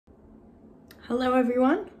Hello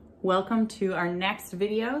everyone, welcome to our next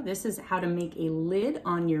video. This is how to make a lid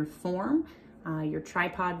on your form, your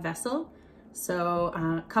tripod vessel. So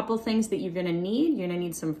a couple things that you're gonna need. You're gonna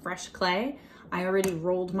need some fresh clay. I already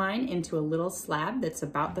rolled mine into a little slab that's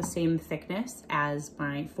about the same thickness as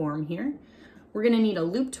my form here. We're gonna need a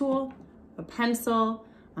loop tool, a pencil,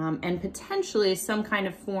 and potentially some kind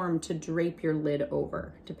of form to drape your lid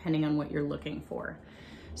over, depending on what you're looking for.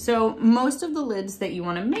 So most of the lids that you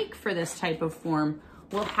want to make for this type of form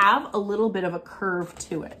will have a little bit of a curve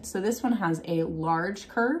to it. So this one has a large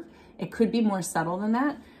curve. It could be more subtle than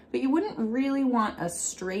that, but you wouldn't really want a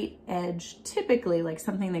straight edge, typically like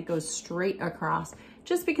something that goes straight across,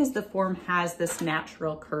 just because the form has this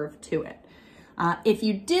natural curve to it. If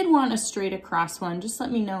you did want a straight across one, just let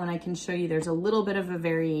me know and I can show you. There's a little bit of a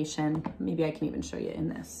variation. Maybe I can even show you in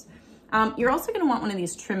this. You're also going to want one of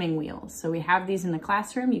these trimming wheels. So we have these in the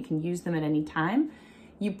classroom. You can use them at any time.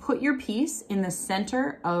 You put your piece in the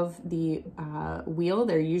center of the wheel.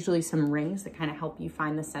 There are usually some rings that kind of help you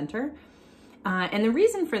find the center. And the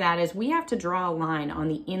reason for that is we have to draw a line on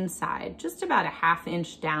the inside, just about a ½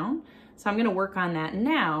 inch down. So I'm going to work on that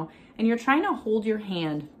now. And you're trying to hold your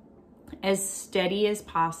hand as steady as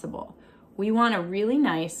possible. We want a really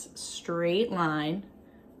nice straight line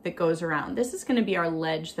that goes around. This is going to be our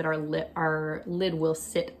ledge that our lid will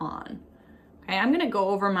sit on. Okay, I'm going to go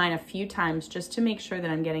over mine a few times just to make sure that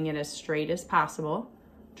I'm getting it as straight as possible,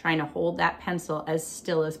 trying to hold that pencil as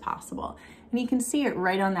still as possible. And you can see it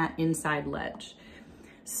right on that inside ledge.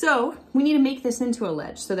 So we need to make this into a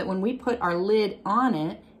ledge so that when we put our lid on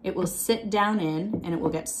it, it will sit down in and it will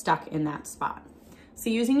get stuck in that spot. So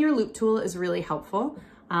using your loop tool is really helpful.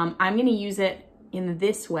 I'm going to use it in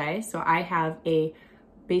this way. So I have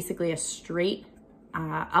basically a straight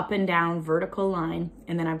up and down vertical line,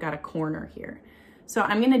 and then I've got a corner here. So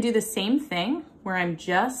I'm going to do the same thing where I'm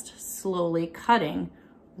just slowly cutting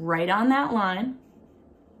right on that line.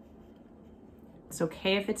 It's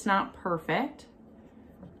okay if it's not perfect,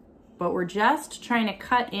 but we're just trying to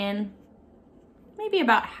cut in maybe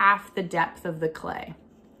about half the depth of the clay.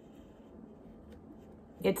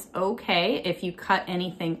 It's okay if you cut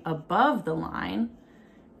anything above the line,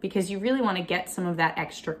 because you really want to get some of that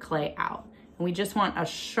extra clay out. And we just want a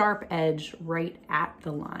sharp edge right at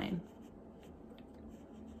the line.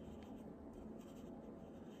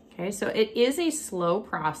 Okay, so it is a slow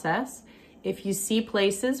process. If you see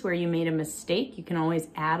places where you made a mistake, you can always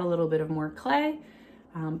add a little bit of more clay,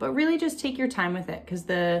 but really just take your time with it, because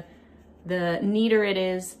the neater it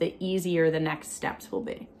is, the easier the next steps will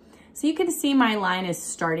be. So you can see my line is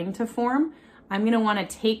starting to form. I'm going to want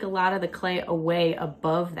to take a lot of the clay away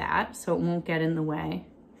above that so it won't get in the way.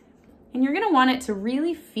 And you're going to want it to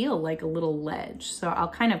really feel like a little ledge. So I'll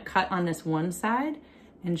kind of cut on this one side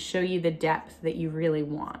and show you the depth that you really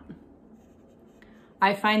want.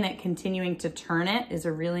 I find that continuing to turn it is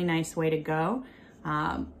a really nice way to go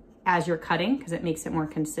as you're cutting, because it makes it more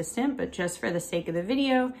consistent. But just for the sake of the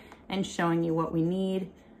video and showing you what we need,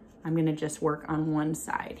 I'm going to just work on one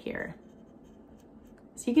side here.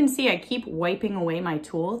 So you can see I keep wiping away my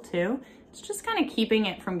tool too. It's just kind of keeping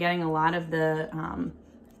it from getting a lot of the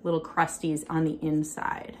little crusties on the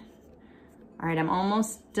inside. All right, I'm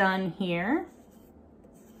almost done here.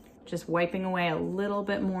 Just wiping away a little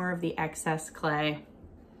bit more of the excess clay.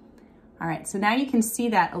 All right, so now you can see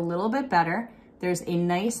that a little bit better. There's a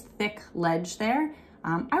nice thick ledge there.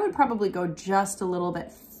 I would probably go just a little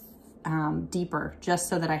bit deeper, just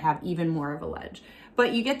so that I have even more of a ledge.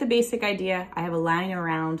 But you get the basic idea. I have a line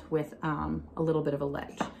around with a little bit of a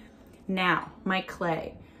ledge. Now, my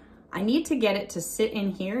clay. I need to get it to sit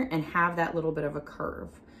in here and have that little bit of a curve.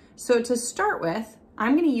 So to start with,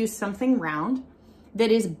 I'm going to use something round that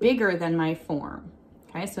is bigger than my form.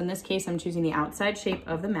 Okay, so in this case, I'm choosing the outside shape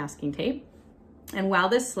of the masking tape. And while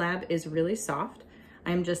this slab is really soft,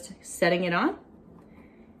 I'm just setting it on.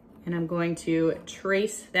 And I'm going to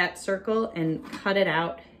trace that circle and cut it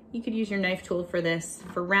out. You could use your knife tool for this.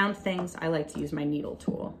 For round things, I like to use my needle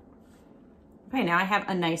tool. Okay, now I have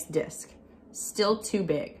a nice disc. Still too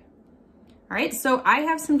big. All right, so I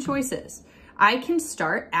have some choices. I can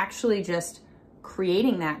start actually just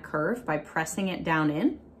creating that curve by pressing it down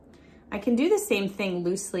in. I can do the same thing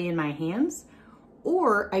loosely in my hands,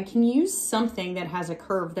 or I can use something that has a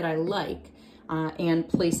curve that I like and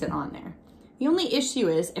place it on there. The only issue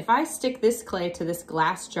is if I stick this clay to this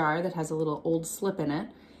glass jar that has a little old slip in it,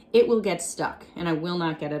 it will get stuck and I will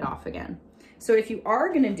not get it off again. So if you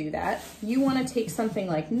are gonna do that, you wanna take something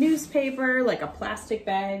like newspaper, like a plastic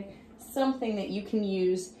bag, something that you can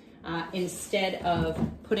use instead of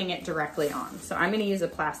putting it directly on. So I'm gonna use a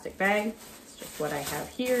plastic bag. It's just what I have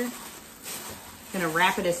here. I'm gonna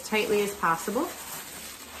wrap it as tightly as possible.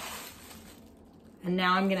 And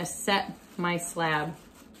now I'm gonna set my slab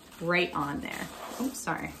right on there. Oops,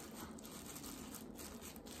 sorry.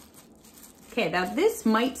 Okay, now this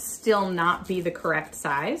might still not be the correct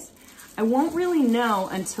size. I won't really know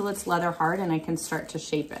until it's leather hard and I can start to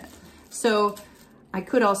shape it. So I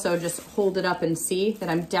could also just hold it up and see that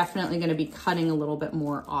I'm definitely gonna be cutting a little bit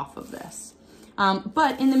more off of this.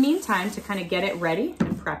 But in the meantime, to kind of get it ready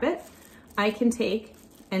and prep it, I can take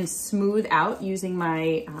and smooth out using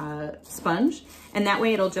my sponge, and that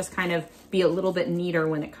way it'll just kind of be a little bit neater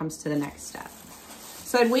when it comes to the next step.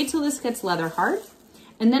 So I'd wait till this gets leather hard,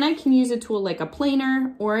 and then I can use a tool like a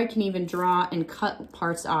planer, or I can even draw and cut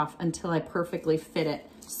parts off until I perfectly fit it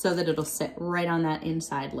so that it'll sit right on that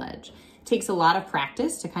inside ledge. It takes a lot of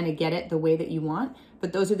practice to kind of get it the way that you want,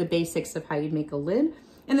 but those are the basics of how you'd make a lid.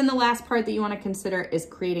 And then the last part that you want to consider is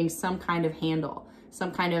creating some kind of handle,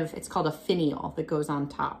 some kind of, it's called a finial that goes on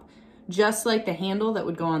top. Just like the handle that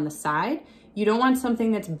would go on the side, you don't want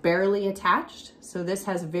something that's barely attached. So this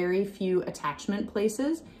has very few attachment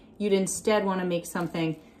places. You'd instead want to make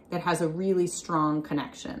something that has a really strong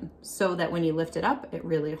connection so that when you lift it up, it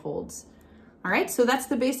really holds. All right, so that's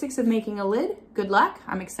the basics of making a lid. Good luck.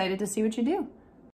 I'm excited to see what you do.